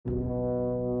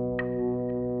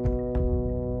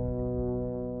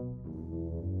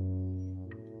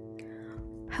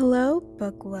Hello,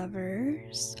 book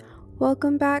lovers.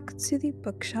 Welcome back to the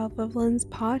Bookshelf of Lynn's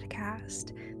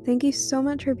podcast. Thank you so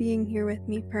much for being here with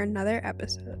me for another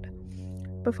episode.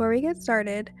 Before we get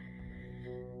started,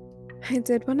 I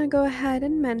did want to go ahead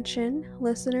and mention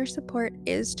listener support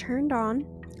is turned on.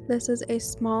 This is a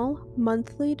small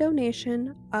monthly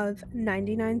donation of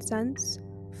 99 cents,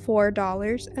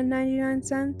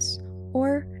 $4.99,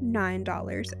 or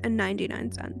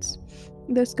 $9.99.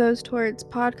 This goes towards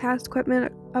podcast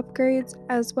equipment upgrades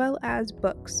as well as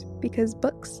books, because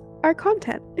books are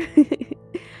content.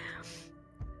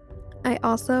 I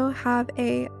also have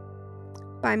a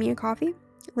Buy Me a Coffee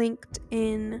linked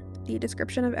in the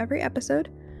description of every episode.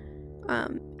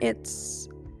 It's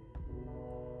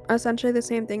essentially the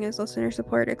same thing as listener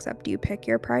support, except you pick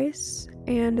your price,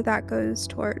 and that goes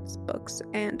towards books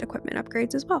and equipment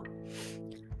upgrades as well.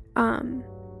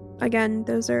 Again,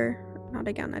 those are not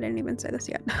again, I didn't even say this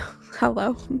yet.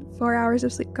 Hello, 4 hours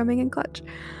of sleep coming in clutch.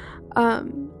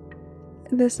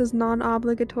 This is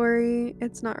non-obligatory,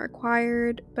 it's not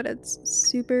required, but it's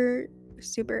super,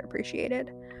 super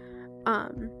appreciated.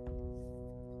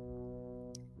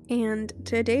 And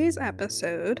today's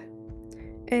episode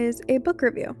is a book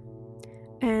review.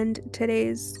 And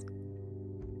today's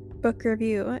book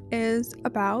review is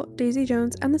about Daisy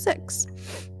Jones and the Six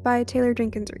by Taylor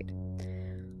Jenkins Reid,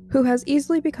 who has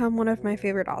easily become one of my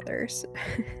favorite authors.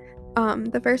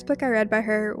 The first book I read by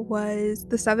her was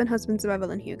The Seven Husbands of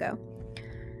Evelyn Hugo.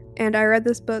 And I read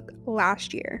this book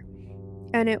last year.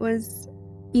 And it was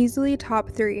easily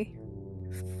top 3,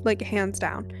 like hands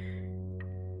down.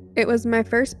 It was my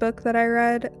first book that I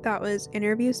read that was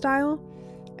interview style.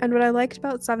 And what I liked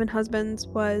about Seven Husbands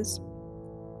was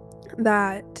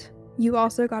that you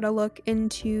also got to look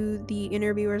into the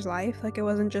interviewer's life. Like, it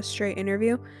wasn't just straight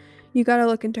interview. You got to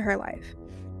look into her life.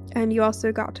 And you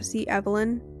also got to see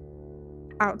Evelyn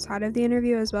outside of the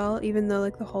interview as well. Even though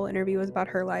like the whole interview was about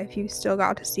her life, you still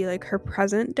got to see like her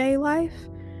present day life.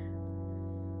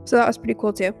 So that was pretty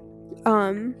cool too.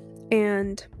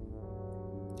 And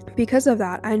because of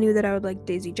that, I knew that I would like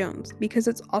Daisy Jones because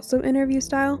it's also interview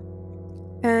style.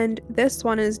 And this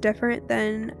one is different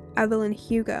than Evelyn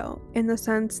Hugo in the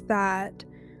sense that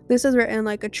this is written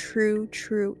like a true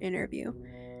interview.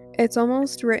 It's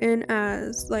almost written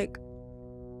as like,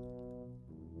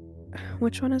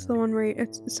 which one is the one where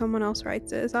it's someone else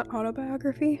writes it? Is that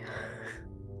autobiography?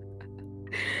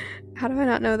 How do I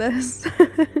not know this?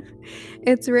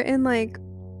 It's written like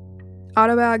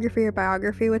autobiography or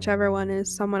biography, whichever one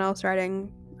is someone else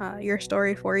writing your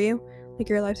story for you, like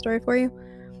your life story for you.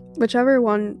 Whichever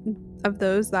one of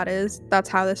those that is, that's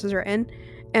how this is written.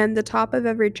 And the top of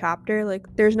every chapter, like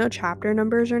there's no chapter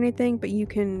numbers or anything, but you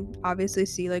can obviously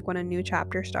see like when a new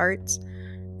chapter starts.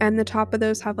 And the top of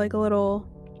those have like a little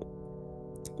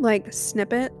like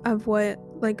snippet of what,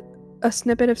 like a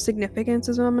snippet of significance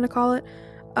is what I'm going to call it,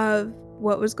 of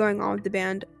what was going on with the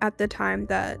band at the time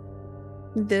that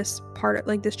this part of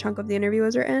like this chunk of the interview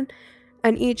was written.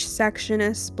 And each section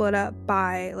is split up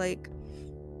by like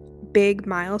big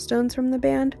milestones from the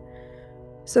band.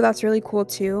 So that's really cool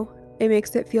too. It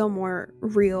makes it feel more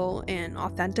real and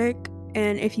authentic.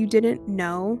 And if you didn't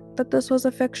know that this was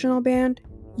a fictional band,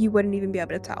 you wouldn't even be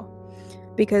able to tell.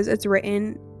 Because it's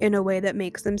written in a way that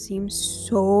makes them seem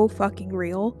so fucking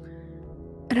real.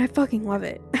 And I fucking love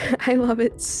it. I love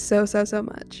it so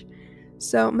much.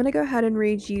 So I'm going to go ahead and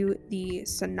read you the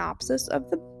synopsis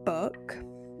of the book,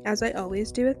 as I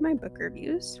always do with my book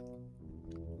reviews.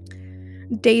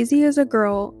 Daisy is a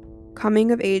girl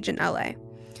coming of age in LA.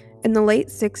 In the late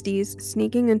 60s,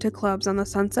 sneaking into clubs on the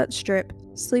Sunset Strip,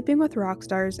 sleeping with rock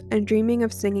stars, and dreaming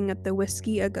of singing at the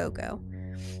Whiskey A Go-Go.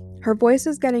 Her voice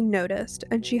is getting noticed,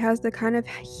 and she has the kind of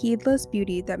heedless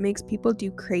beauty that makes people do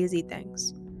crazy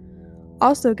things.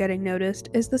 Also getting noticed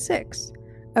is the Six,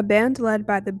 a band led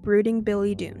by the brooding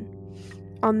Billy Doon.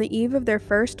 On the eve of their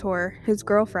first tour, his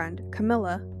girlfriend,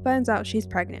 Camilla, finds out she's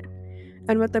pregnant,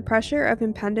 and with the pressure of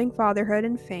impending fatherhood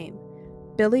and fame,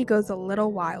 Billy goes a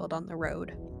little wild on the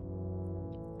road.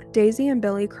 Daisy and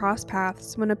Billy cross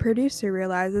paths when a producer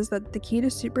realizes that the key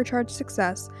to supercharged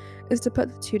success is to put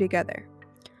the two together.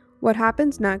 What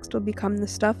happens next will become the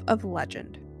stuff of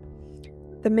legend.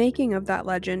 The making of that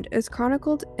legend is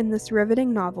chronicled in this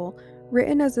riveting novel,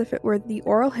 written as if it were the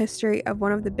oral history of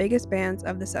one of the biggest bands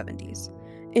of the 70s.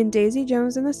 In Daisy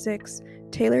Jones and the Six,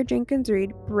 Taylor Jenkins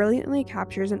Reid brilliantly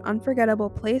captures an unforgettable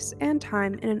place and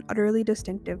time in an utterly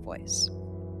distinctive voice.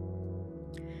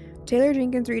 Taylor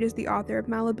Jenkins Reid is the author of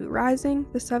Malibu Rising,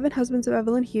 The Seven Husbands of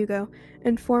Evelyn Hugo,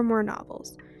 and 4 more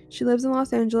novels. She lives in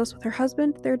Los Angeles with her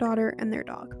husband, their daughter, and their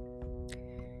dog.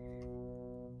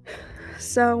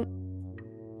 So,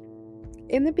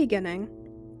 in the beginning,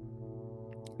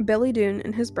 Billy Doon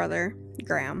and his brother,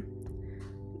 Graham,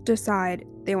 decide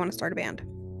they want to start a band.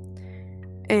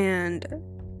 And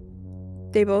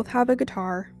they both have a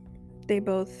guitar. They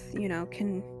both,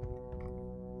 can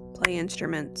play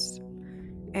instruments.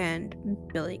 And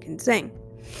Billy can sing.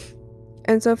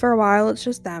 And so for a while, it's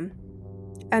just them.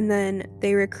 And then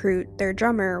they recruit their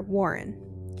drummer, Warren.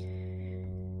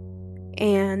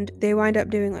 And they wind up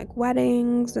doing like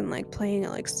weddings and like playing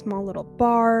at like small little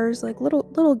bars, like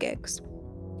little gigs.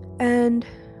 And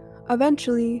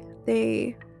eventually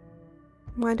they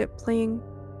wind up playing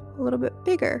a little bit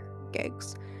bigger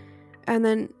gigs. And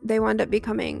then they wind up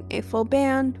becoming a full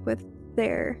band with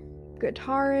their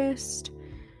guitarist,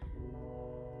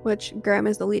 which Graham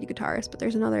is the lead guitarist, but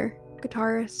there's another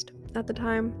guitarist at the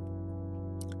time.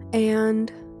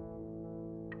 And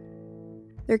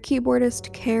their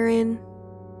keyboardist, Karen,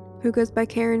 who goes by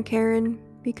Karen,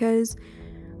 because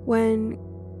when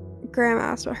Graham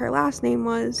asked what her last name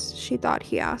was, she thought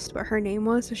he asked what her name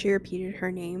was, so she repeated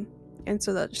her name. And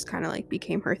so that just kind of like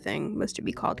became her thing, was to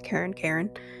be called Karen,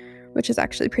 which is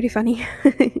actually pretty funny.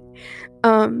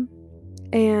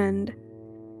 And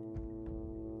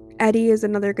Eddie is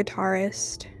another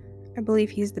guitarist. I believe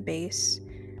he's the bass.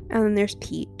 And then there's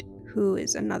Pete, who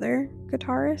is another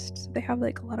guitarist. So they have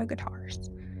like a lot of guitars.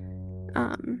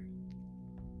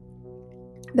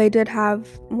 They did have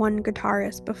one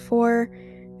guitarist before,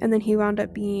 and then he wound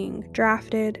up being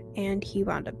drafted, and he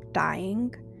wound up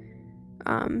dying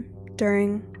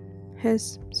during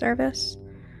his service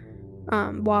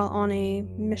while on a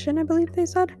mission, I believe they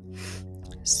said.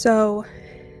 So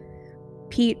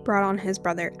Pete brought on his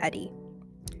brother Eddie.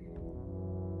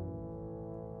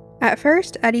 At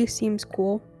first, Eddie seems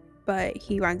cool, but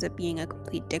he winds up being a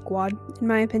complete dickwad, in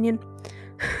my opinion.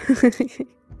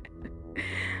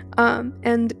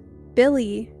 And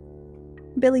Billy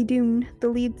Doon, the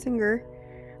lead singer,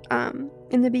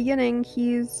 in the beginning,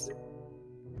 he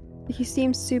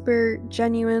seems super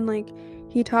genuine. Like,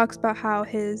 he talks about how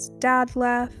his dad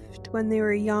left when they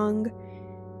were young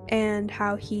and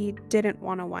how he didn't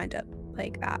want to wind up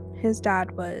like that. His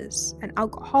dad was an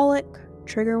alcoholic.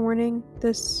 Trigger warning,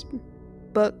 this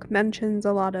book mentions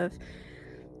a lot of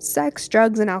sex,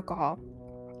 drugs, and alcohol.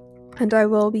 And I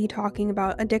will be talking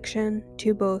about addiction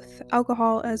to both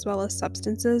alcohol as well as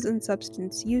substances and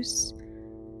substance use.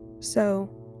 So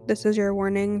this is your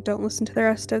warning. Don't listen to the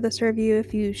rest of this review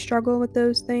if you struggle with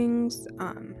those things.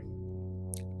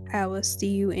 I will see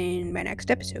you in my next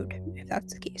episode, if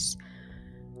that's the case.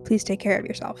 Please take care of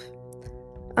yourself.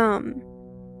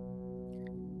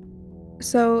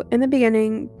 So in the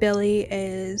beginning, Billy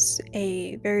is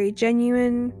a very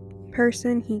genuine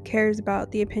person. He cares about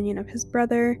the opinion of his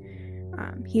brother.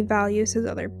 He values his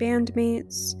other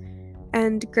bandmates.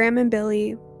 And Graham and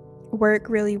Billy work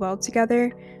really well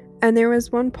together. And there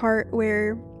was one part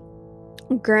where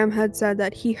Graham had said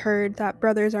that he heard that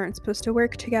brothers aren't supposed to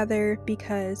work together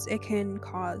because it can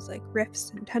cause like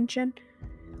rifts and tension.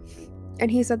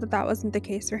 And he said that that wasn't the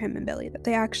case for him and Billy, that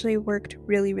they actually worked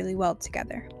really, really well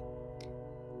together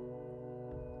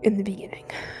in the beginning.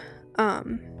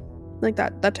 Like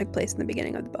that took place in the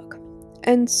beginning of the book.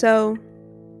 And so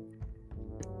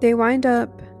they wind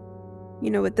up,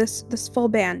 with this full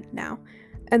band now,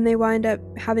 and they wind up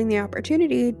having the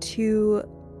opportunity to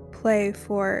play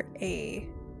for I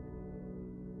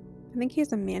think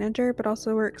he's a manager, but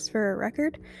also works for a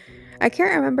record. I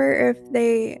can't remember if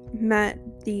they met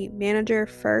the manager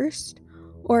first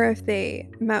or if they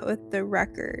met with the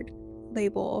record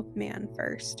label man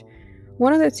first.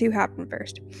 One of the two happened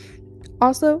first.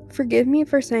 Also, forgive me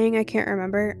for saying I can't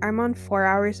remember. I'm on 4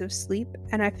 hours of sleep,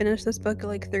 and I finished this book at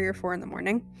like 3 or 4 in the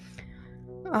morning.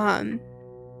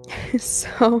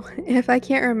 So if I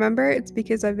can't remember, it's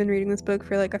because I've been reading this book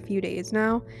for like a few days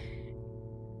now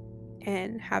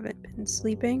and haven't been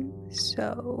sleeping.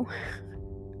 So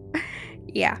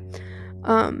yeah.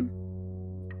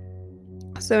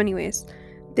 So anyways,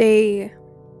 they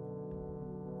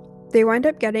wind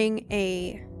up getting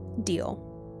a deal.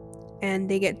 And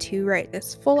they get to write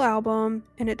this full album,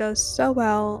 and it does so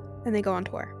well, and they go on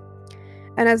tour.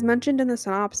 And as mentioned in the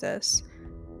synopsis,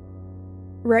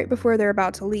 right before they're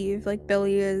about to leave, like,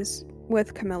 Billy is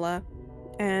with Camilla,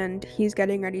 and he's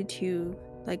getting ready to,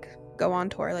 like, go on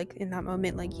tour. Like, in that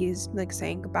moment, like, he's, like,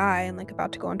 saying goodbye and, like,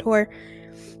 about to go on tour.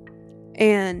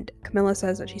 And Camilla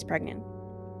says that she's pregnant.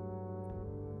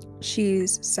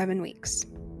 She's 7 weeks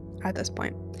at this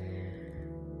point.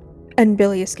 And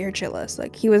Billy is scared shitless.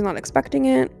 Like, he was not expecting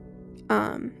it.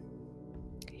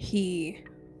 He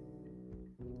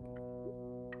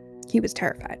was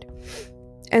terrified.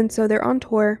 And so they're on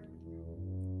tour.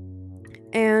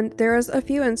 And there was a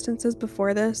few instances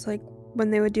before this, like, when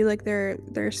they would do like their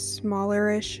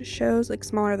smallerish shows, like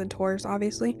smaller than tours,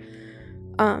 obviously,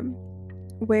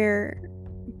 where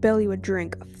Billy would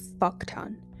drink a fuck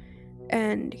ton,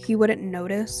 and he wouldn't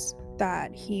notice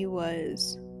that he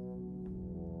was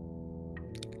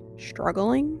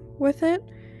struggling with it,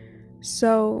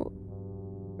 so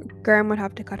Graham would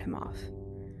have to cut him off.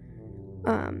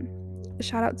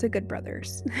 Shout out to Good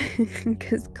Brothers,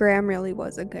 because Graham really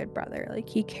was a good brother. Like,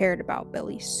 he cared about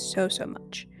Billy so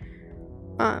much.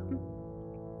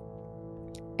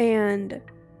 And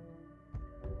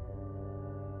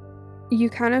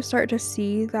you kind of start to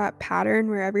see that pattern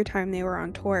where every time they were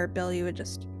on tour, Billy would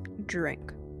just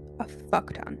drink a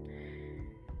fuck ton.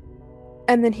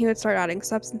 And then he would start adding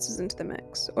substances into the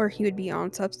mix, or he would be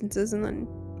on substances and then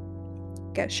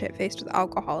get shit-faced with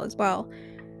alcohol as well.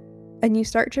 And you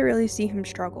start to really see him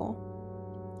struggle.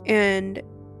 And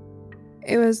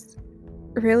it was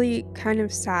really kind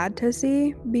of sad to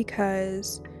see,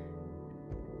 because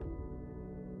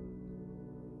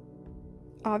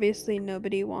obviously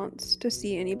nobody wants to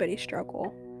see anybody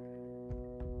struggle.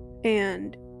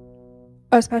 And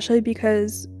especially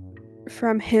because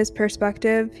from his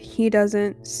perspective, he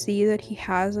doesn't see that he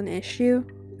has an issue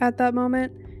at that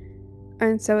moment.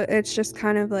 And so it's just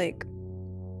kind of like,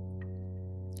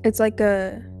 it's like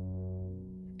an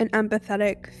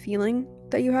empathetic feeling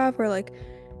that you have, where like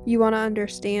you want to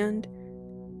understand.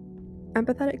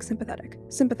 Sympathetic.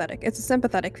 It's a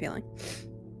sympathetic feeling.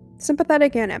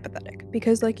 Sympathetic and empathetic,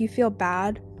 because like you feel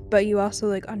bad, but you also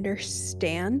like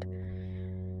understand.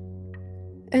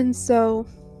 And so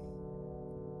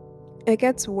it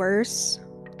gets worse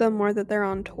the more that they're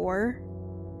on tour,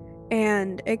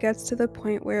 and it gets to the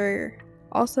point where,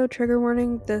 also trigger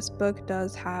warning, this book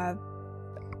does have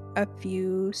a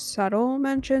few subtle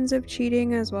mentions of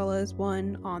cheating, as well as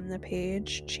one on the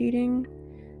page cheating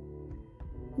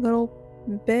little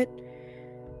bit.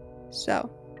 So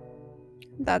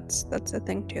that's a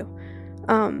thing too.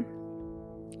 And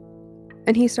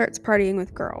he starts partying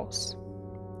with girls,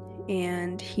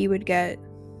 and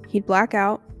he'd black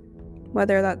out,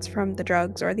 whether that's from the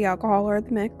drugs or the alcohol or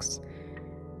the mix,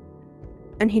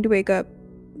 and he'd wake up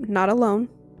not alone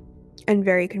and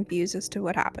very confused as to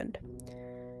what happened.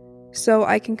 So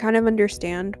I can kind of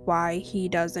understand why he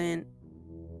doesn't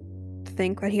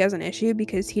think that he has an issue,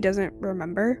 because he doesn't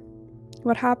remember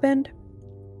what happened.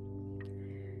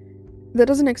 That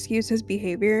doesn't excuse his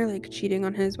behavior, like cheating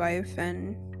on his wife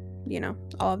and, you know,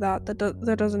 all of that.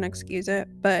 That doesn't excuse it,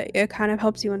 but it kind of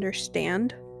helps you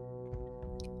understand.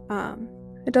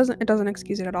 It doesn't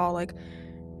excuse it at all. Like,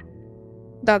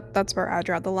 that's where I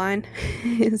draw the line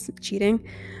is cheating.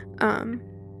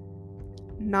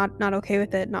 Not okay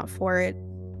with it, not for it,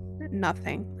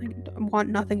 nothing. Like, I want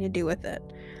nothing to do with it.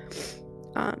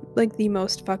 Like the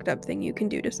most fucked up thing you can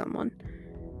do to someone.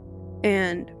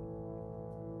 And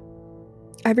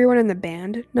everyone in the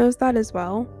band knows that as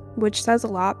well, which says a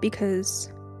lot,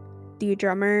 because the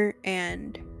drummer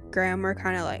and Graham were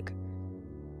kind of like,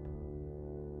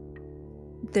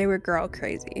 they were girl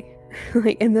crazy.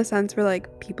 Like, in the sense where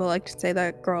like people like to say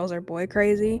that girls are boy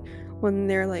crazy when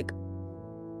they're like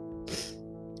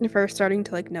first starting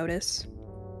to like notice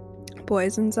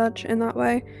boys and such in that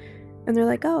way, and they're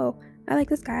like, oh, I like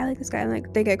this guy, and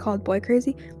like they get called boy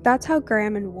crazy. That's how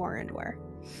Graham and Warren were,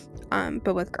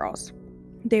 but with girls.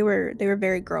 They were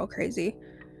very girl crazy.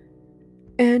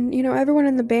 And, you know, everyone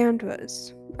in the band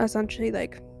was essentially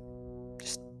like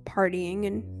just partying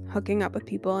and hooking up with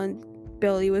people, and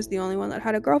Billy was the only one that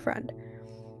had a girlfriend.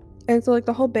 And so like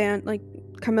the whole band, like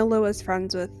Camilla was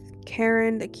friends with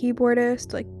Karen, the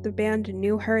keyboardist. Like, the band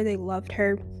knew her, they loved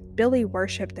her. Billy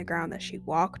worshipped the ground that she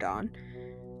walked on.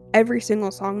 Every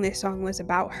single song they sung was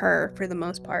about her for the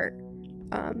most part,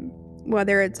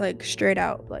 whether it's like straight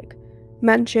out like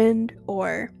mentioned,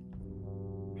 or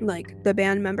like the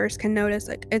band members can notice,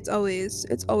 like it's always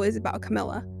about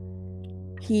Camilla.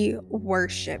 He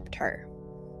worshipped her.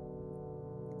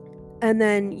 And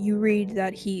then you read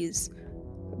that he's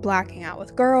blacking out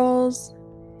with girls,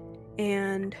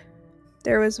 and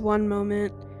there was one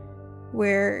moment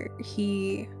where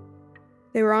they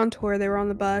were on tour, they were on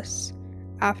the bus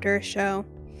after a show,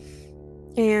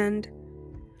 and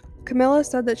Camilla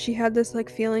said that she had this like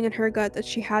feeling in her gut that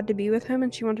she had to be with him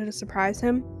and she wanted to surprise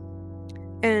him.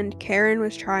 And Karen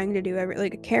was trying to do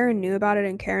Karen knew about it,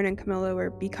 and Karen and Camilla were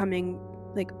becoming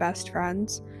like best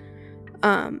friends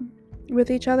with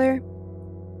each other.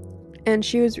 And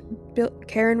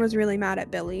Karen was really mad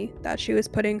at Billy that he was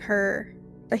putting her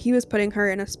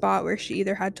in a spot where she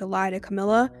either had to lie to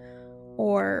Camilla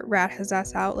or rat his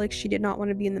ass out. Like, she did not want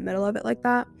to be in the middle of it like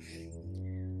that.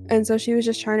 And so she was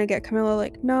just trying to get Camilla,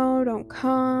 like, no, don't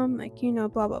come, like, you know,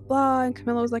 blah, blah, blah. And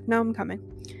Camilla was like, no, I'm coming.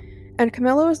 And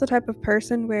Camilla was the type of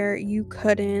person where you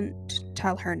couldn't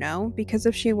tell her no, because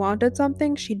if she wanted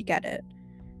something, she'd get it.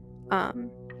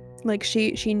 Like,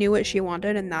 she knew what she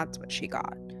wanted, and that's what she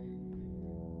got.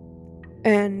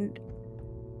 And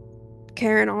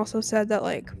Karen also said that,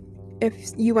 like,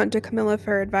 if you went to Camilla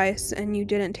for advice and you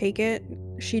didn't take it,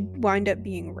 she'd wind up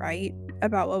being right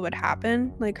about what would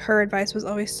happen. Like, her advice was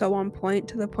always so on point,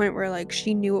 to the point where, like,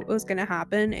 she knew what was going to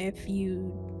happen if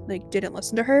you, like, didn't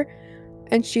listen to her.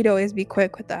 And she'd always be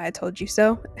quick with the I told you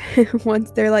so.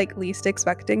 Once they're, like, least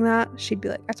expecting that, she'd be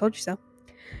like, I told you so.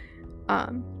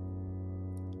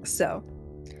 So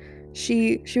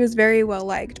she was very well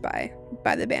liked by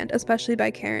the band, especially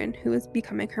by Karen, who was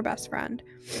becoming her best friend.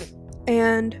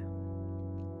 And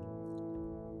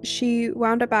she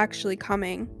wound up actually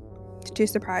coming to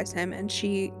surprise him, and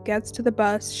she gets to the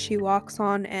bus, she walks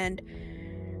on, and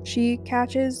she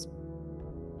catches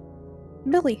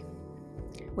Billy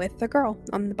with the girl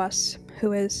on the bus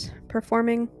who is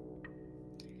performing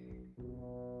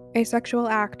a sexual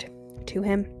act to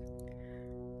him.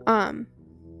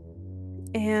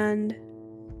 And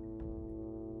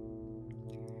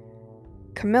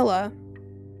Camilla,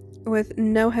 with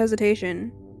no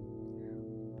hesitation,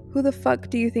 who the fuck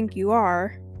do you think you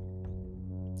are?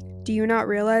 Do you not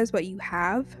realize what you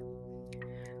have?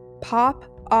 Pop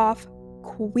off,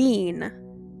 queen.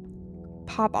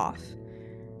 Pop off.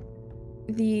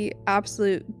 The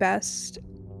absolute best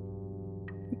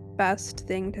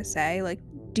thing to say. Like,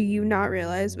 do you not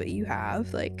realize what you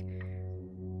have? Like,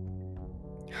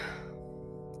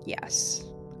 yes.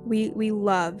 We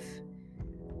love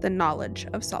the knowledge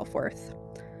of self-worth.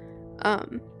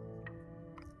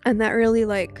 And that really,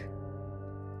 like,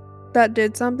 that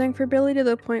did something for Billy, to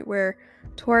the point where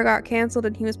tour got canceled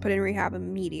and he was put in rehab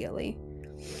immediately.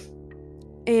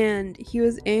 And he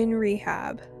was in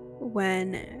rehab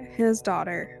when his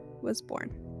daughter was born.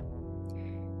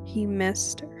 He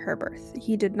missed her birth.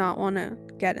 He did not want to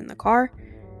get in the car.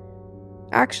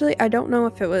 Actually, I don't know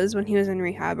if it was when he was in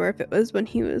rehab or if it was when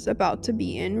he was about to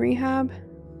be in rehab,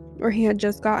 or he had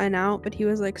just gotten out, but he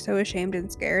was, like, so ashamed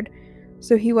and scared.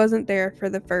 So he wasn't there for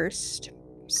the first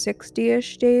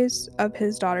 60-ish days of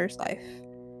his daughter's life.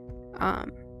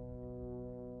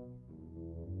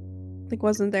 Like,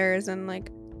 wasn't there as in,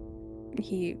 like,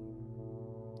 he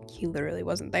literally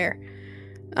wasn't there.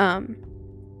 I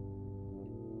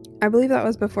believe that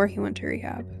was before he went to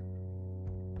rehab,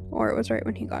 or it was right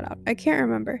when he got out. I can't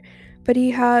remember. But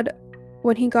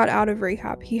when he got out of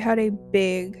rehab, he had a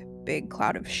big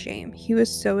cloud of shame. He was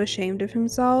so ashamed of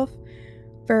himself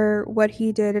for what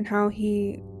he did and how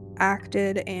he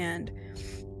acted, and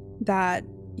that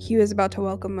he was about to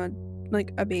welcome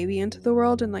a baby into the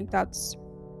world, and, like, that's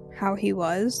how he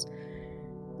was.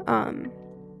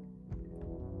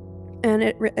 And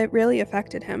it really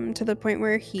affected him, to the point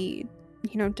where he,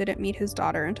 you know, didn't meet his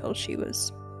daughter until she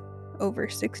was over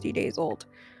 60 days old.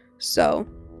 So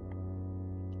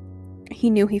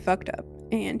he knew he fucked up,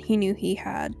 and he knew he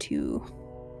had to,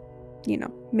 you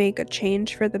know, make a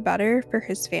change for the better for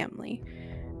his family.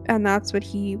 And that's what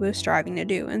he was striving to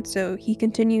do. And so he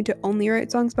continued to only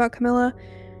write songs about Camilla.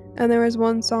 And there was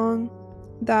one song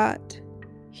that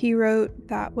he wrote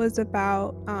that was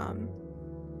about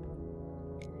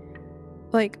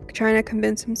like, trying to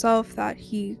convince himself that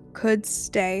he could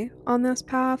stay on this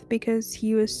path, because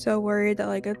he was so worried that,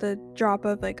 like, at the drop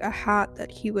of, like, a hat,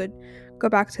 that he would go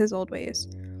back to his old ways.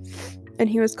 And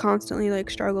he was constantly, like,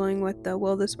 struggling with the,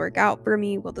 will this work out for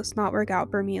me? Will this not work out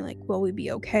for me? Like, will we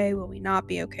be okay? Will we not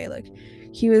be okay? Like,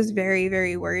 he was very,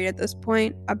 very worried at this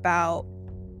point about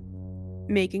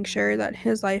making sure that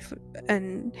his life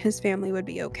and his family would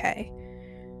be okay.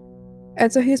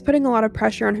 And so he was putting a lot of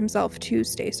pressure on himself to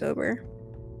stay sober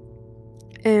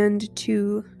and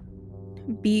to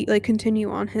be, like, continue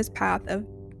on his path of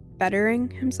bettering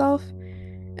himself.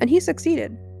 And he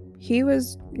succeeded. He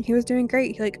was doing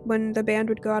great. Like, when the band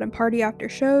would go out and party after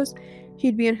shows,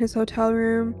 he'd be in his hotel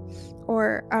room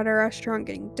or at a restaurant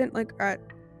getting dinner, like, I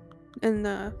think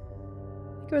it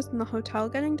was in the hotel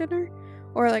getting dinner,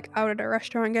 or, like, out at a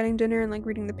restaurant getting dinner and, like,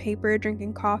 reading the paper,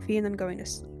 drinking coffee, and then going to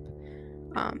sleep.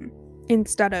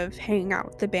 Instead of hanging out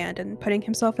with the band and putting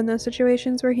himself in those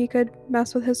situations where he could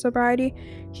mess with his sobriety,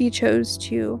 he chose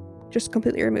to just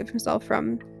completely remove himself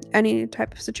from any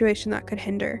type of situation that could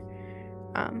hinder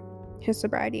his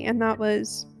sobriety. And that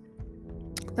was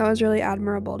really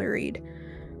admirable to read.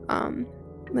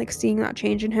 Like, seeing that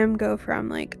change in him go from,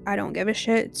 like, I don't give a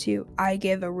shit to I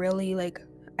give a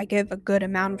good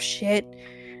amount of shit.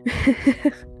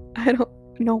 I don't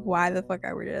know why the fuck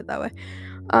I worded it that way.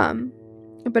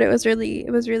 But it was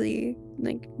really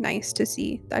like nice to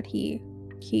see that he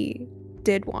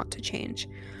did want to change.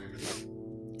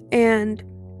 And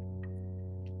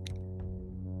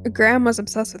Graham was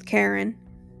obsessed with Karen,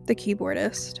 the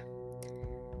keyboardist,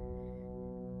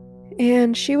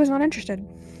 and she was not interested.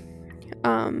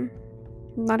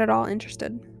 Not at all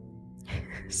interested.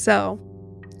 So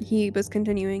he was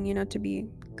continuing, to be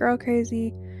girl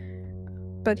crazy,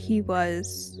 but he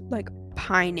was like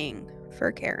pining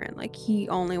for Karen. Like, he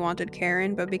only wanted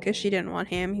Karen, but because she didn't want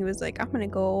him, he was like, I'm gonna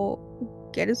go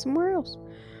get it somewhere else.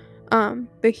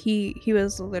 But he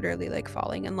was literally like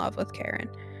falling in love with Karen.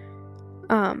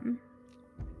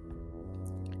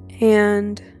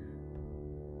 And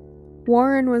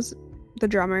Warren was the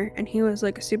drummer, and he was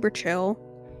like super chill.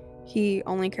 He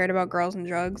only cared about girls and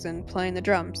drugs and playing the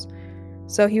drums.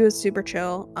 So he was super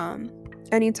chill.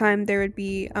 Anytime there would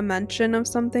be a mention of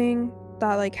something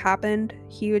that like happened,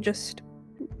 he would just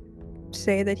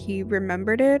say that he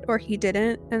remembered it or he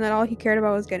didn't, and that all he cared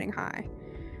about was getting high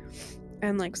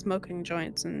and like smoking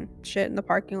joints and shit in the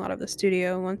parking lot of the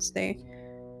studio once they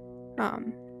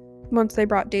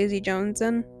brought Daisy Jones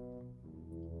in.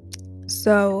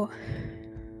 So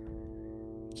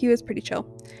he was pretty chill.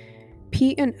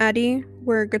 Pete and Eddie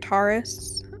were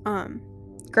guitarists.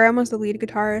 Graham was the lead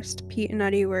guitarist. Pete and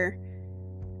Eddie were,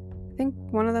 I think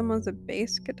one of them was a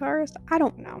bass guitarist. I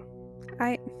don't know.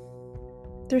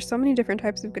 There's so many different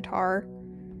types of guitar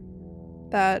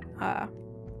that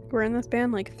were in this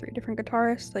band, like 3 different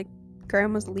guitarists. Like,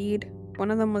 Graham was lead,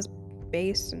 one of them was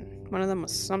bass, and one of them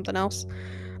was something else.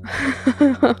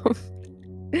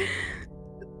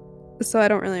 So I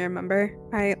don't really remember.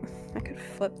 I could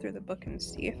flip through the book and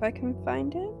see if I can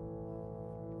find it.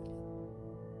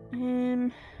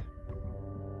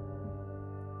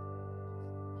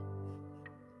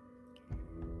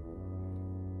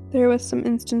 There was some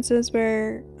instances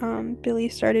where Billy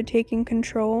started taking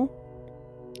control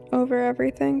over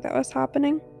everything that was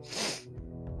happening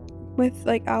with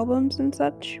like albums and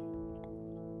such.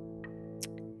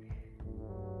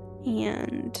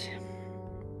 And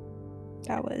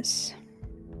that was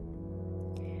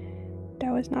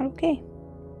not okay.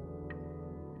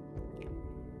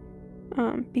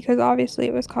 Because obviously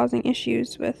it was causing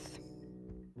issues with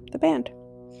the band,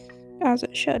 as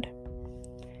it should.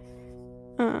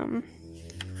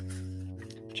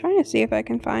 Trying to see if I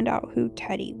can find out who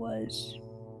Teddy was,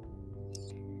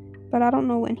 but I don't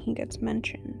know when he gets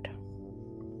mentioned.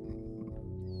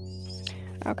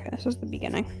 Okay, this is the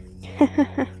beginning.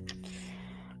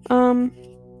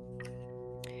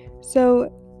 So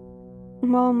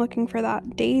while I'm looking for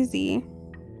that, Daisy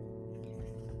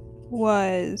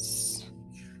was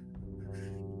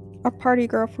a party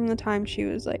girl from the time she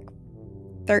was like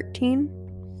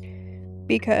 13,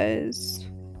 because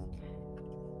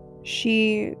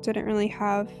she didn't really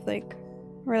have like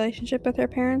a relationship with her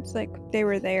parents. Like, they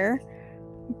were there,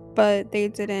 but they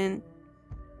didn't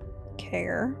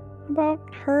care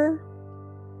about her,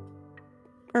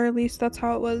 or at least that's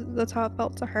how it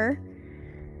felt to her.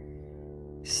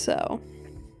 So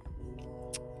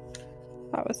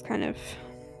that was kind of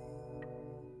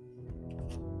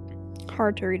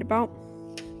hard to read about,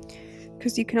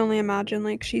 because you can only imagine,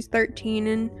 like, she's 13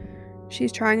 and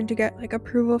she's trying to get like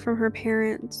approval from her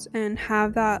parents and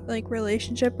have that like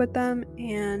relationship with them,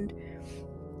 and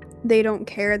they don't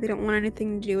care, they don't want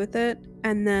anything to do with it.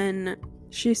 And then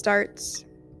she starts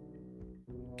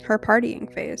her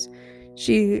partying phase.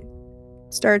 She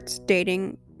starts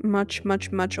dating much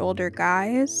older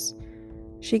guys.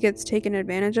 She gets taken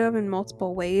advantage of in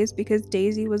multiple ways because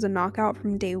Daisy was a knockout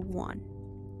from day one.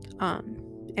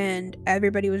 And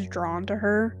everybody was drawn to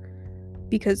her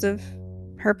because of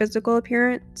her physical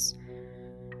appearance.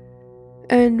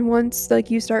 And once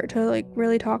like you start to like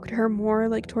really talk to her more,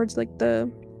 like towards like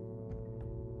the,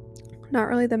 not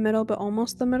really the middle, but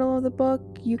almost the middle of the book,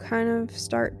 you kind of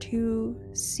start to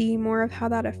see more of how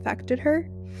that affected her.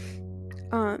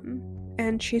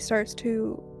 And she starts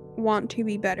to want to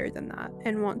be better than that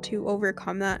and want to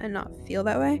overcome that and not feel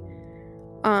that way.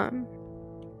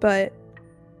 But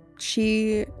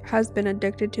she has been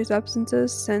addicted to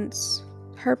substances since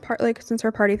her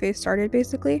party phase started,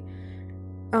 basically.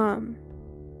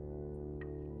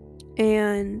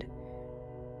 And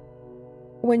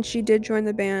when she did join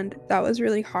the band, that was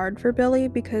really hard for Billy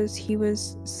because he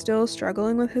was still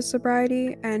struggling with his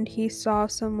sobriety, and he saw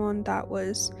someone that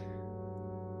was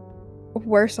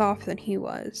worse off than he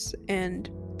was and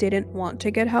didn't want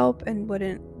to get help and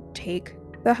wouldn't take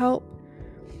the help.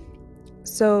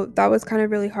 So that was kind of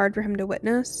really hard for him to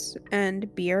witness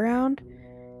and be around.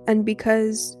 And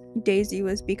because Daisy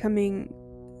was becoming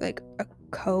like a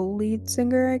co-lead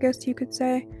singer, I guess you could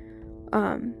say,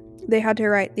 They had to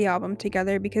write the album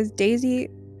together because Daisy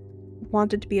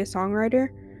wanted to be a songwriter,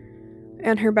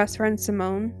 and her best friend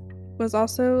Simone was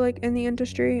also like in the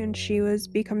industry, and she was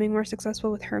becoming more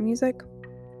successful with her music.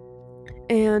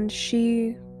 And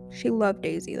she loved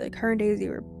Daisy. Like, her and Daisy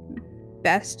were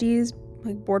besties,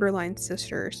 like borderline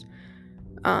sisters.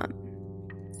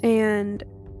 And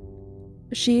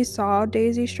she saw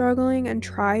Daisy struggling and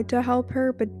tried to help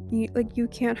her, but you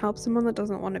can't help someone that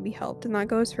doesn't want to be helped, and that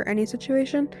goes for any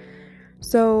situation.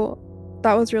 So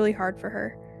that was really hard for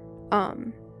her,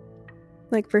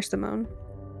 like for Simone,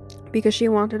 because she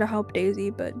wanted to help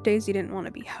Daisy, but Daisy didn't want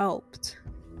to be helped.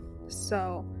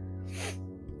 So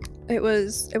it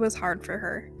was hard for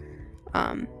her.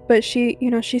 But she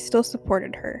still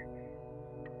supported her.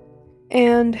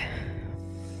 And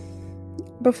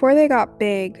before they got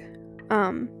big,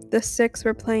 the Six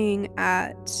were playing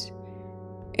at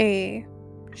a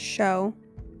show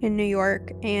in New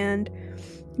York, and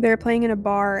they're playing in a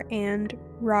bar, and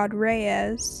Rod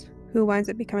Reyes, who winds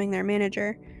up becoming their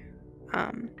manager,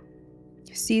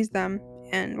 sees them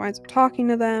and winds up talking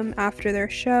to them after their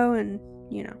show, and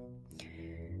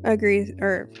agrees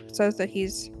or says that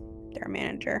he's their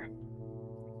manager.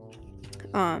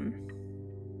 And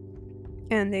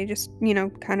they just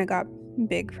kind of got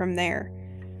big from there.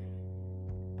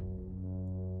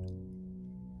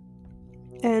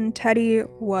 And Teddy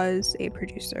was a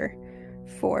producer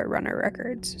for Runner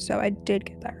Records, so I did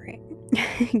get that right.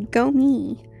 Go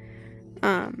me.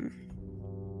 And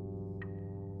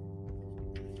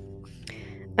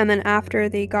then after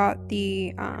they got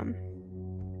the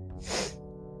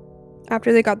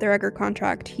record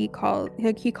contract, he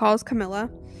calls Camilla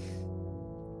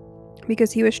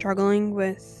because he was struggling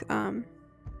with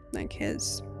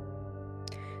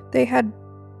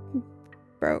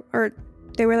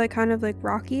they were like kind of like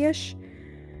rocky-ish,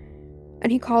 and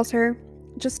he calls her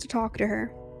just to talk to her,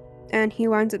 and he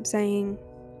winds up saying,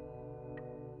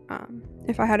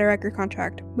 if I had a record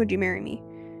contract, would you marry me?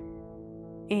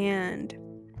 And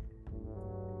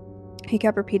he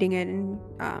kept repeating it, and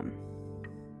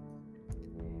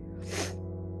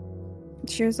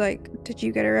she was like, did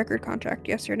you get a record contract,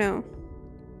 yes or no?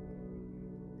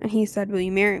 And he said, will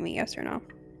you marry me, yes or no?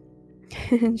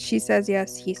 And she says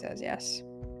yes, he says yes.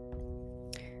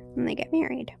 And they get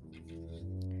married.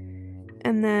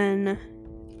 And then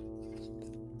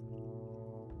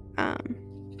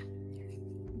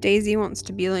Daisy wants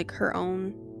to be like her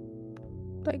own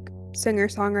like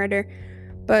singer-songwriter,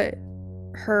 but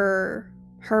her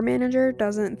manager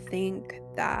doesn't think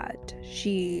that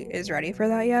she is ready for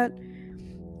that yet.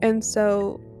 And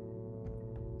so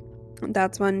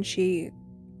that's when she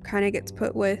kind of gets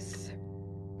put with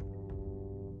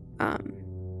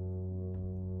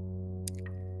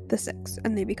the Six,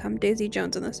 and they become Daisy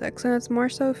Jones and the Six. And it's more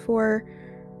so for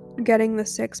getting the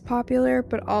Six popular,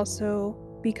 but also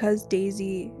because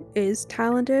Daisy is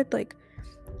talented. Like,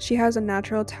 she has a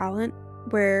natural talent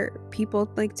where people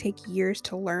like take years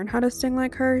to learn how to sing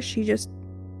like her. She just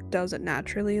does it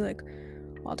naturally, like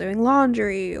while doing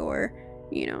laundry or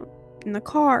in the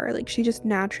car. Like, she just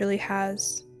naturally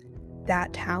has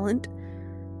that talent,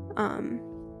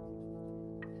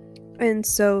 and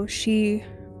so she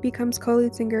becomes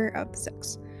co-lead singer of the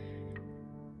Six.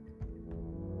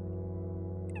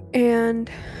 And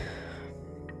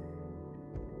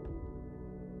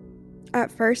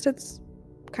at first it's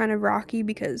kind of rocky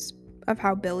because of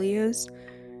how Billy is.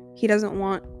 He doesn't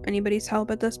want anybody's help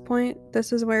at this point.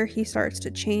 This is where he starts to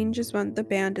change, is when the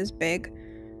band is big.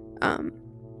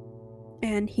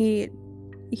 And he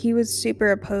was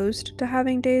super opposed to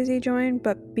having Daisy join,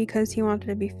 but because he wanted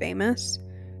to be famous,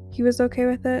 he was okay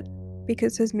with it,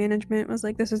 because his management was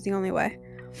like, this is the only way.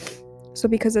 So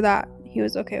because of that, he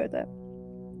was okay with it.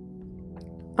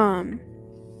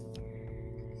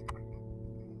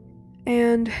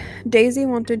 And Daisy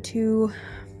wanted to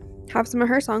have some of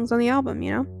her songs on the album,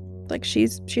 like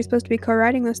she's supposed to be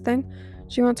co-writing this thing.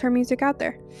 She wants her music out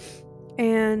there.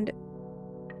 And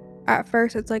at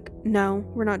first it's like, no,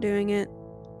 we're not doing it,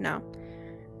 no.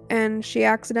 And she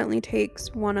accidentally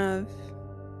takes one of,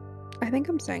 I think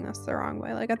I'm saying this the wrong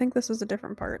way, like I think this is a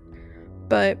different part,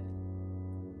 but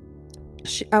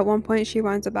at one point she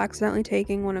winds up accidentally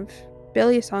taking one of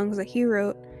Billy's songs that he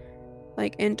wrote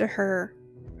like into her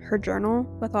journal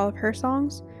with all of her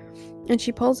songs, and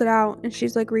she pulls it out and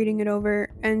she's like reading it over,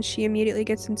 and she immediately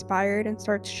gets inspired and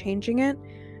starts changing it.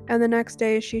 And the next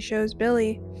day she shows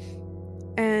Billy,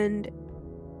 and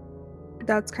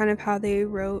that's kind of how they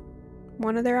wrote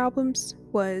one of their albums,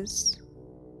 was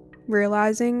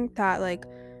realizing that like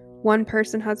one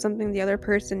person had something the other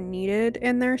person needed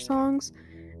in their songs,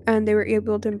 and they were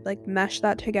able to like mesh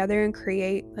that together and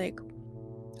create like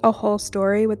a whole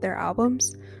story with their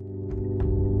albums.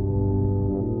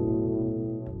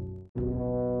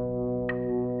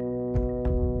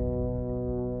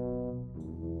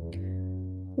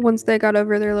 Once they got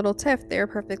over their little tiff, they were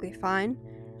perfectly fine.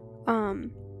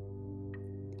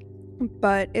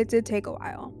 But it did take a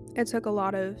while. It took a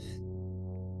lot of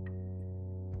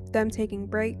them taking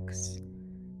breaks,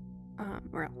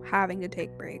 or having to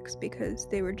take breaks, because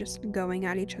they were just going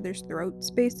at each other's throats,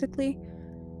 basically.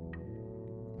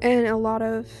 And a lot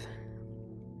of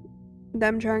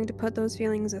them trying to put those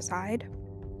feelings aside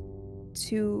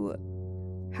to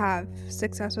have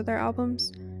success with their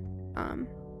albums.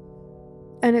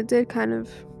 And it did kind of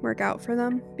work out for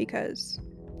them, because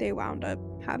they wound up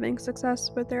having success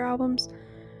with their albums.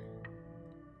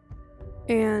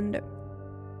 And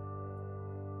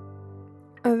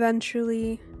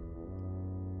eventually,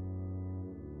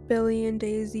 Billy and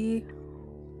Daisy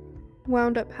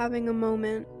wound up having a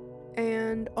moment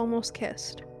and almost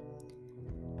kissed.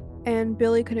 And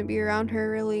Billy couldn't be around her,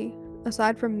 really.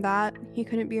 Aside from that, he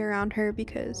couldn't be around her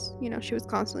because, she was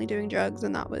constantly doing drugs,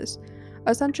 and that was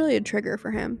essentially a trigger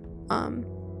for him.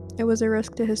 It was a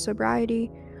risk to his sobriety,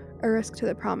 a risk to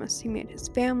the promise he made his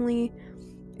family,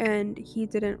 and he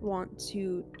didn't want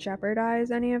to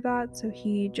jeopardize any of that, so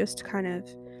he just kind of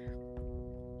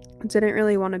didn't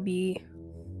really want to be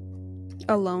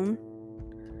alone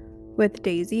with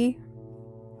Daisy.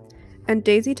 And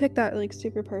Daisy took that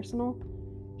super personal.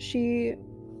 She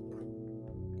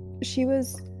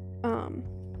was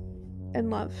in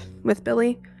love with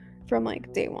Billy from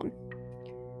day one,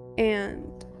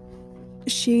 and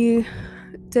she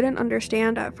didn't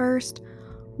understand at first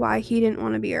why he didn't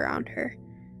want to be around her,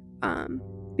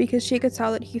 because she could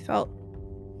tell that he felt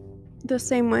the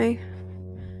same way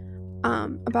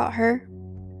about her,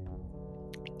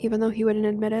 even though he wouldn't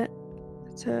admit it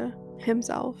to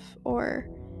himself or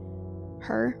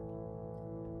her.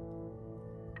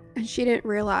 And she didn't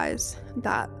realize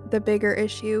that the bigger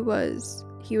issue was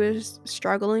he was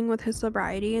struggling with his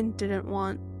sobriety and didn't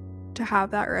want to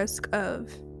have that risk of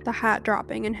the hat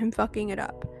dropping and him fucking it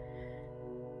up.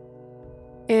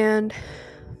 And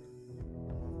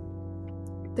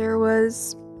there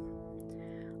was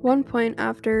one point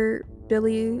after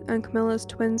Billy and Camilla's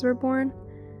twins were born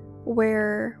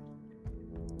where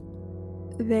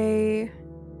they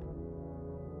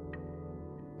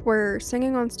were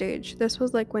singing on stage. This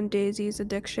was when Daisy's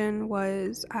addiction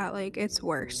was at its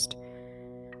worst.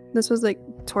 This was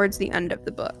towards the end of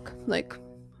the book,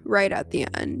 right at the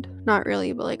end. Not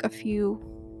really, but a few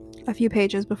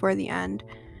pages before the end.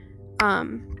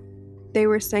 They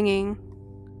were singing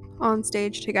on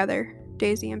stage together,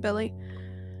 Daisy and Billy.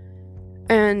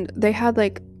 And they had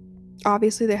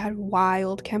obviously they had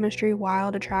wild chemistry,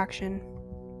 wild attraction.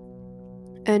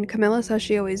 And Camilla says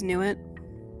she always knew it,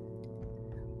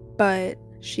 but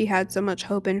she had so much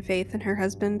hope and faith in her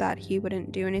husband that he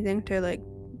wouldn't do anything to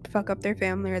fuck up their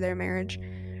family or their marriage,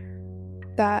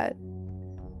 that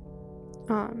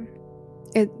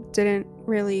it didn't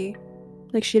really,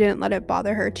 she didn't let it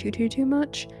bother her too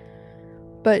much.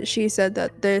 But she said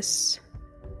that this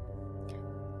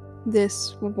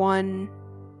one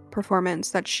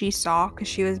performance that she saw, because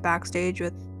she was backstage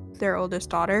with their oldest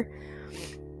daughter,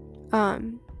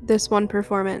 this one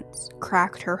performance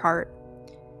cracked her heart.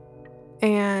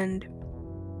 And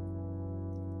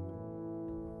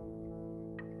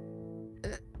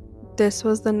this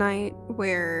was the night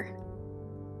where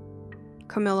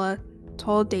Camilla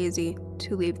told Daisy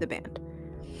to leave the band.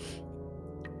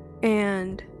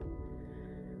 And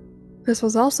this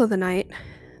was also the night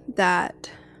that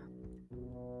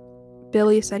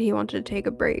Billy said he wanted to take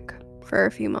a break for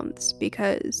a few months,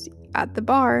 because at the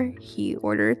bar he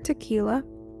ordered tequila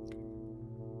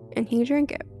and he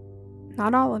drank it.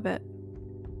 Not all of it,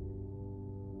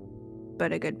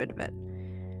 but a good bit of it.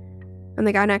 And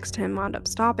the guy next to him wound up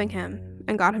stopping him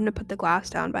and got him to put the glass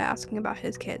down by asking about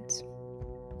his kids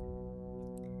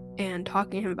and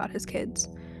talking to him about his kids.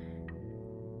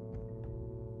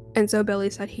 And so Billy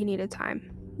said he needed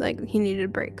time. He needed a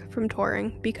break from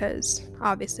touring, because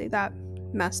obviously that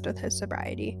messed with his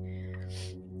sobriety.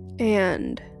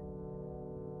 And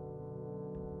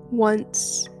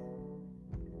once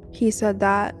he said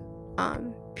that,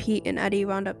 Pete and Eddie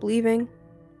wound up leaving,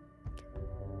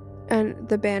 and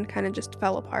the band kind of just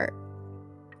fell apart.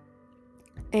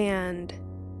 And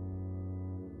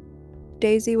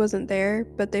Daisy wasn't there,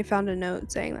 but they found a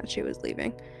note saying that she was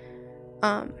leaving.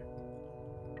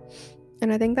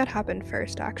 And I think that happened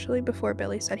first, actually, before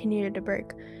Billy said he needed a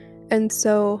break. And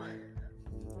so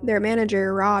their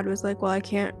manager, Rod, was like, well, I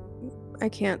can't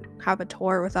have a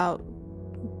tour without,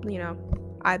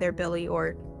 either Billy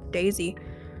or Daisy.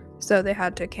 So they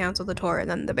had to cancel the tour, and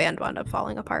then the band wound up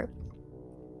falling apart.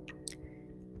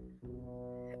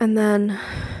 And then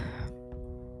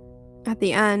at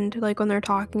the end, like when they're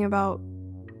talking about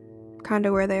kind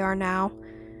of where they are now,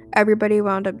 everybody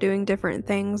wound up doing different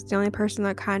things. The only person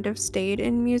that kind of stayed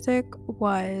in music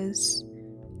was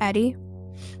Eddie.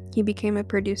 He became a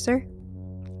producer.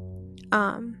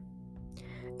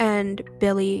 And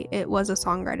Billy, it was a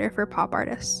songwriter for pop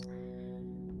artists.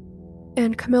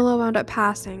 And Camilla wound up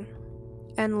passing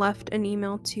and left an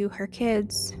email to her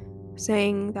kids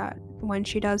saying that when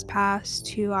she does pass,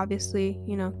 to obviously,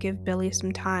 give Billy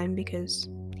some time because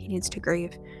he needs to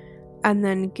grieve, and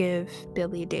then give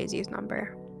Billy Daisy's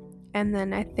number. And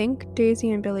then I think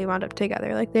Daisy and Billy wound up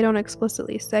together. Like, they don't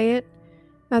explicitly say it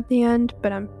at the end,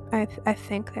 but I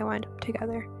think they wind up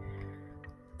together.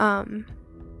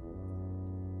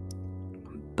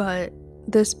 But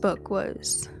this book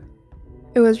was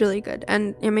really good.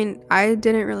 And I mean, I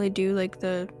didn't really do like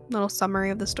the little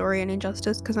summary of the story any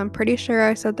justice, because I'm pretty sure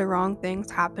I said the wrong things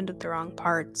happened at the wrong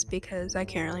parts, because I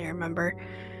can't really remember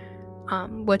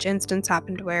which instance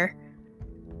happened where.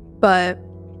 But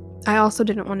I also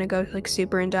didn't want to go like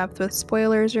super in depth with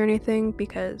spoilers or anything,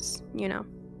 because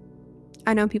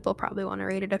I know people probably want to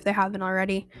read it if they haven't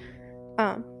already.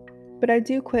 But I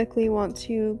do quickly want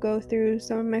to go through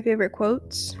some of my favorite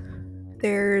quotes.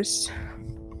 I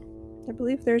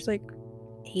believe there's like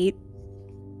 8,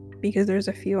 because there's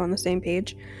a few on the same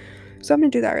page. So I'm going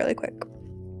to do that really quick.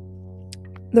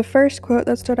 The first quote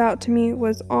that stood out to me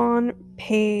was on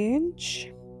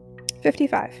page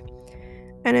 55.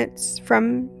 And it's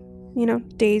from,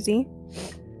 Daisy.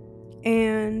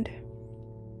 And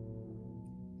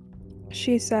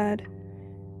she said,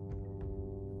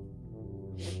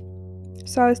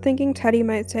 "So I was thinking Teddy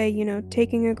might say,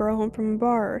 taking a girl home from a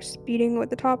bar, or speeding with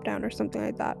the top down, or something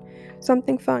like that.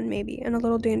 Something fun, maybe, and a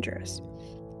little dangerous.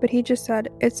 But he just said,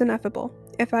 it's ineffable.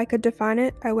 If I could define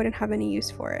it, I wouldn't have any use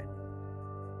for it."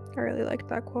 I really liked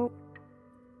that quote.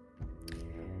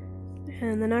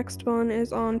 And the next one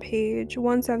is on page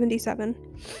 177.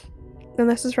 And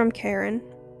this is from Karen.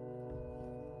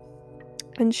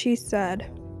 And she said,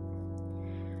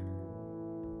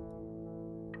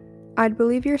 "I'd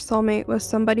believe your soulmate was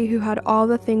somebody who had all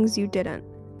the things you didn't,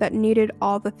 that needed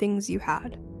all the things you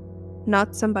had.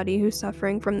 Not somebody who's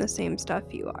suffering from the same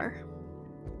stuff you are."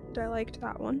 And I liked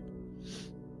that one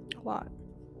a lot,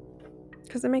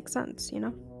 because it makes sense,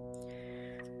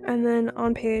 And then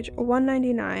on page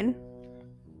 199,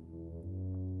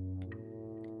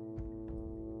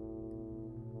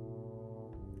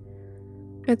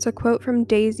 it's a quote from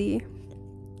Daisy,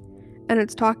 and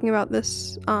it's talking about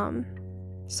this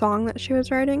song that she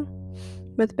was writing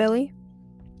with Billy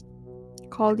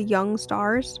called Young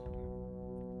Stars.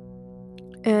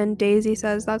 And Daisy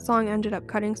says, "That song ended up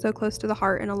cutting so close to the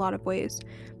heart in a lot of ways,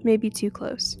 maybe too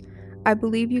close. I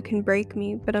believe you can break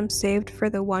me, but I'm saved for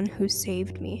the one who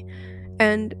saved me."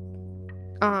 And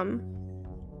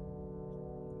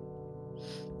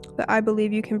the "I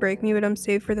believe you can break me, but I'm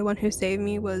saved for the one who saved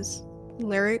me" was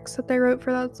lyrics that they wrote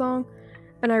for that song,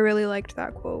 and I really liked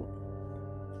that quote.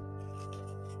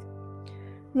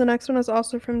 The next one is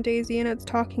also from Daisy, and it's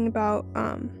talking about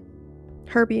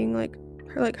her being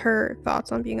her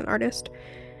thoughts on being an artist.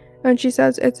 And she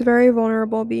says, "It's very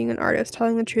vulnerable being an artist,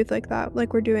 telling the truth like that,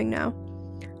 like we're doing now.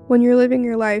 When you're living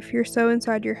your life, you're so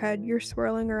inside your head, you're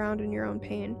swirling around in your own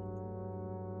pain.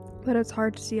 But it's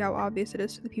hard to see how obvious it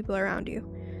is to the people around you.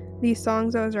 These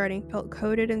songs I was writing felt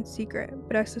coded in secret,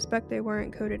 but I suspect they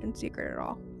weren't coded in secret at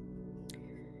all."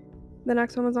 The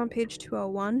next one was on page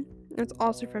 201. It's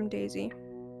also from Daisy.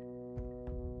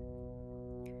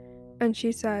 And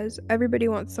she says, "Everybody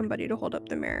wants somebody to hold up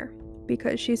the mirror,"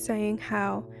 because she's saying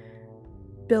how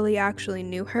Billy actually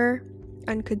knew her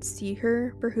and could see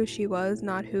her for who she was,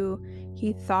 not who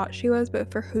he thought she was, but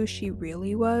for who she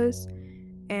really was.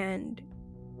 And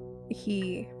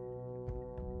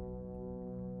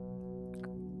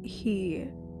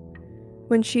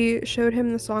when she showed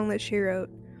him the song that she wrote,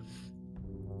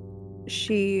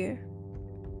 she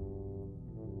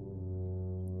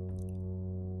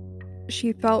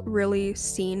felt really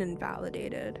seen and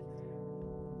validated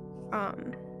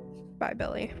by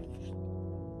Billy.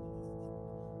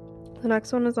 The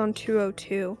next one is on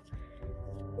 202,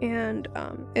 and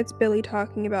it's Billy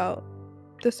talking about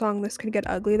the song "This Could Get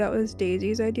Ugly" that was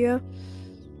Daisy's idea.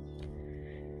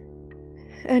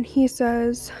 And he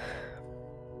says,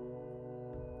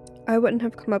 "I wouldn't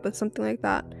have come up with something like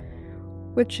that,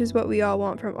 which is what we all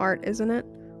want from art, isn't it?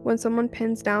 When someone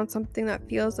pins down something that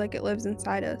feels like it lives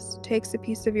inside us, takes a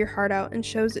piece of your heart out and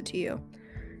shows it to you.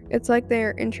 It's like they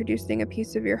are introducing a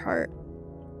piece of your heart.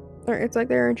 or it's like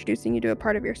they're introducing you to a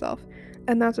part of yourself.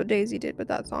 And that's what Daisy did with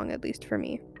that song, at least for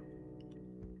me.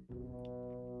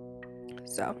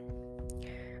 So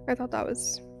I thought that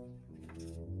was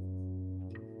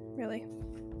really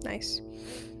nice.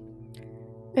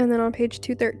 And then on page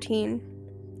 213,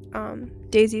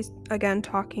 Daisy's again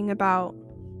talking about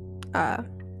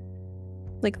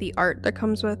like the art that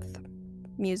comes with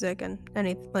music and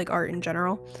any like art in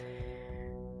general.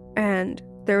 And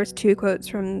there was 2 quotes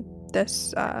from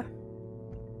this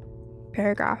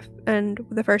paragraph, and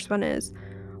the first one is,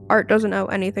 "Art doesn't owe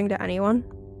anything to anyone."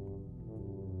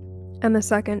 And the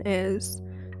second is,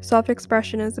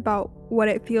 "Self-expression is about what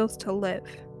it feels to live,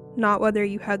 not whether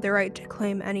you had the right to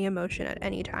claim any emotion at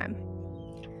any time."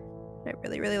 I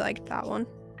really, really liked that one.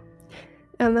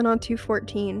 And then on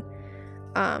 214,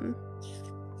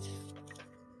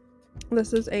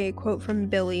 this is a quote from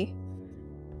Billy.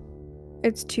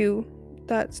 It's 2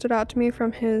 that stood out to me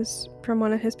from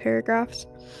one of his paragraphs.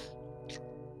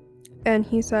 And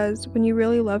he says, "When you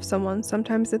really love someone,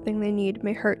 sometimes the thing they need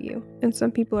may hurt you, and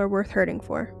some people are worth hurting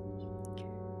for."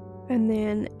 And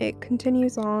then it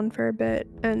continues on for a bit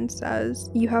and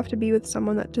says, "You have to be with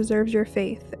someone that deserves your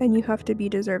faith, and you have to be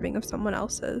deserving of someone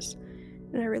else's."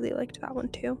 And I really liked that one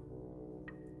too.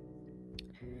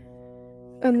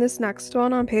 And this next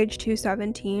one on page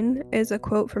 217 is a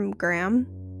quote from Graham.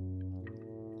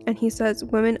 And he says,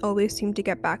 "Women always seem to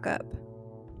get back up.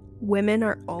 Women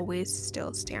are always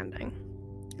still standing."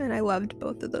 And I loved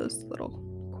both of those little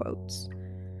quotes.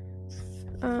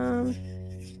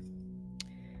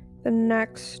 The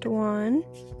next one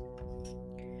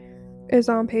is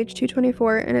on page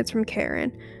 224, and it's from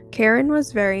Karen. Karen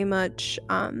was very much,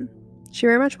 she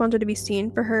very much wanted to be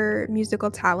seen for her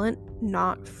musical talent,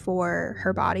 not for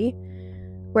her body.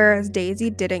 Whereas Daisy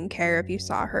didn't care if you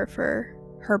saw her for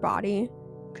her body,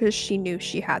 because she knew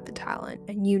she had the talent,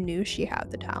 and you knew she had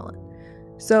the talent.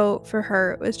 So for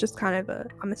her, it was just kind of a,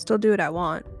 I'm gonna still do what I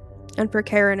want. And for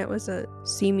Karen, it was a,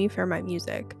 see me for my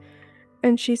music.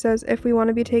 And she says, "If we want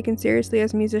to be taken seriously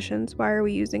as musicians, why are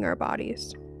we using our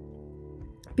bodies?"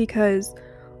 Because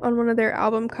on one of their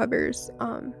album covers,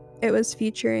 it was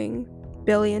featuring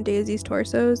Billy and Daisy's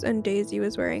torsos, and Daisy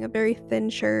was wearing a very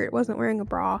thin shirt, wasn't wearing a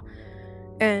bra.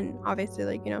 And obviously,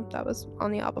 like, you know, that was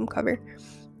on the album cover.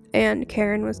 And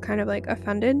Karen was kind of like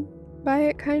offended by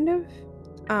it, kind of.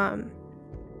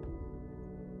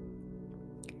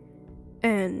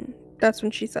 And that's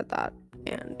when she said that.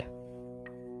 And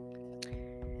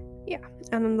yeah.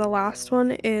 And then the last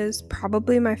one is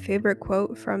probably my favorite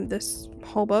quote from this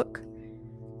whole book.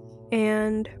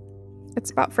 And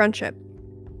it's about friendship.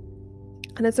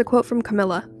 And it's a quote from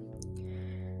Camilla.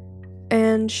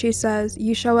 And she says,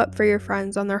 "You show up for your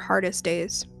friends on their hardest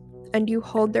days, and you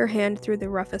hold their hand through the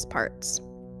roughest parts."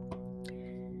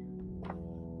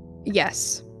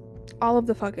 Yes. All of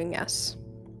the fucking yes.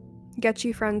 Get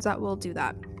you friends that will do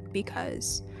that,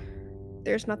 because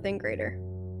there's nothing greater.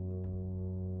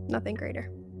 Nothing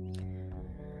greater.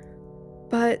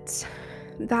 But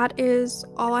that is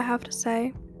all I have to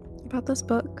say about this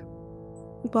book,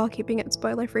 while keeping it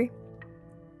spoiler free.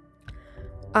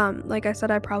 Like I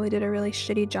said, I probably did a really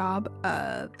shitty job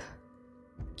of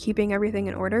keeping everything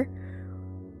in order,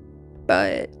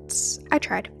 but I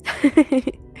tried.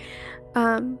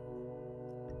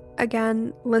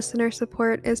 Again, listener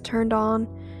support is turned on.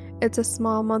 It's a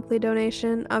small monthly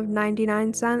donation of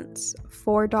 99 cents,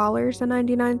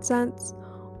 $4.99,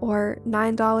 or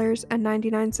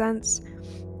 $9.99.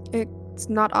 It's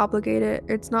not obligated,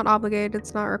 it's not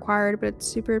required, but it's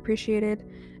super appreciated.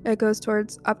 It goes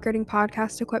towards upgrading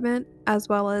podcast equipment as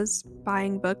well as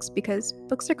buying books, because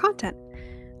books are content.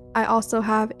 I also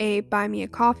have a Buy Me a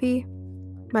Coffee.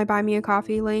 My Buy Me a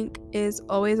Coffee link is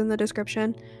always in the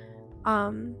description.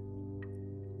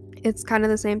 It's kind of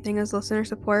the same thing as listener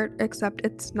support, except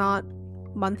it's not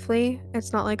monthly.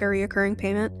 It's not like a reoccurring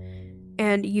payment,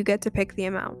 and you get to pick the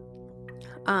amount.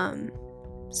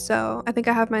 So I think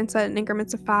I have mine set in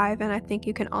increments of 5, and I think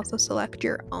you can also select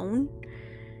your own.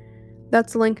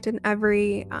 That's linked in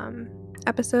every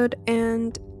episode.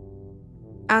 And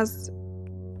as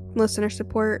listener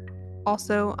support,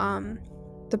 also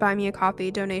the Buy Me a Coffee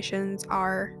donations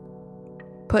are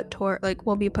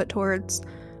will be put towards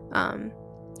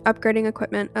upgrading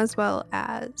equipment as well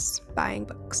as buying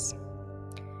books.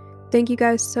 Thank you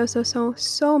guys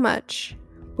so much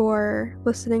for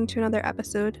listening to another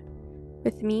episode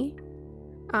with me.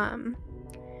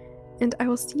 And I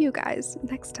will see you guys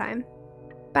next time.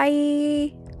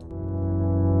 Bye!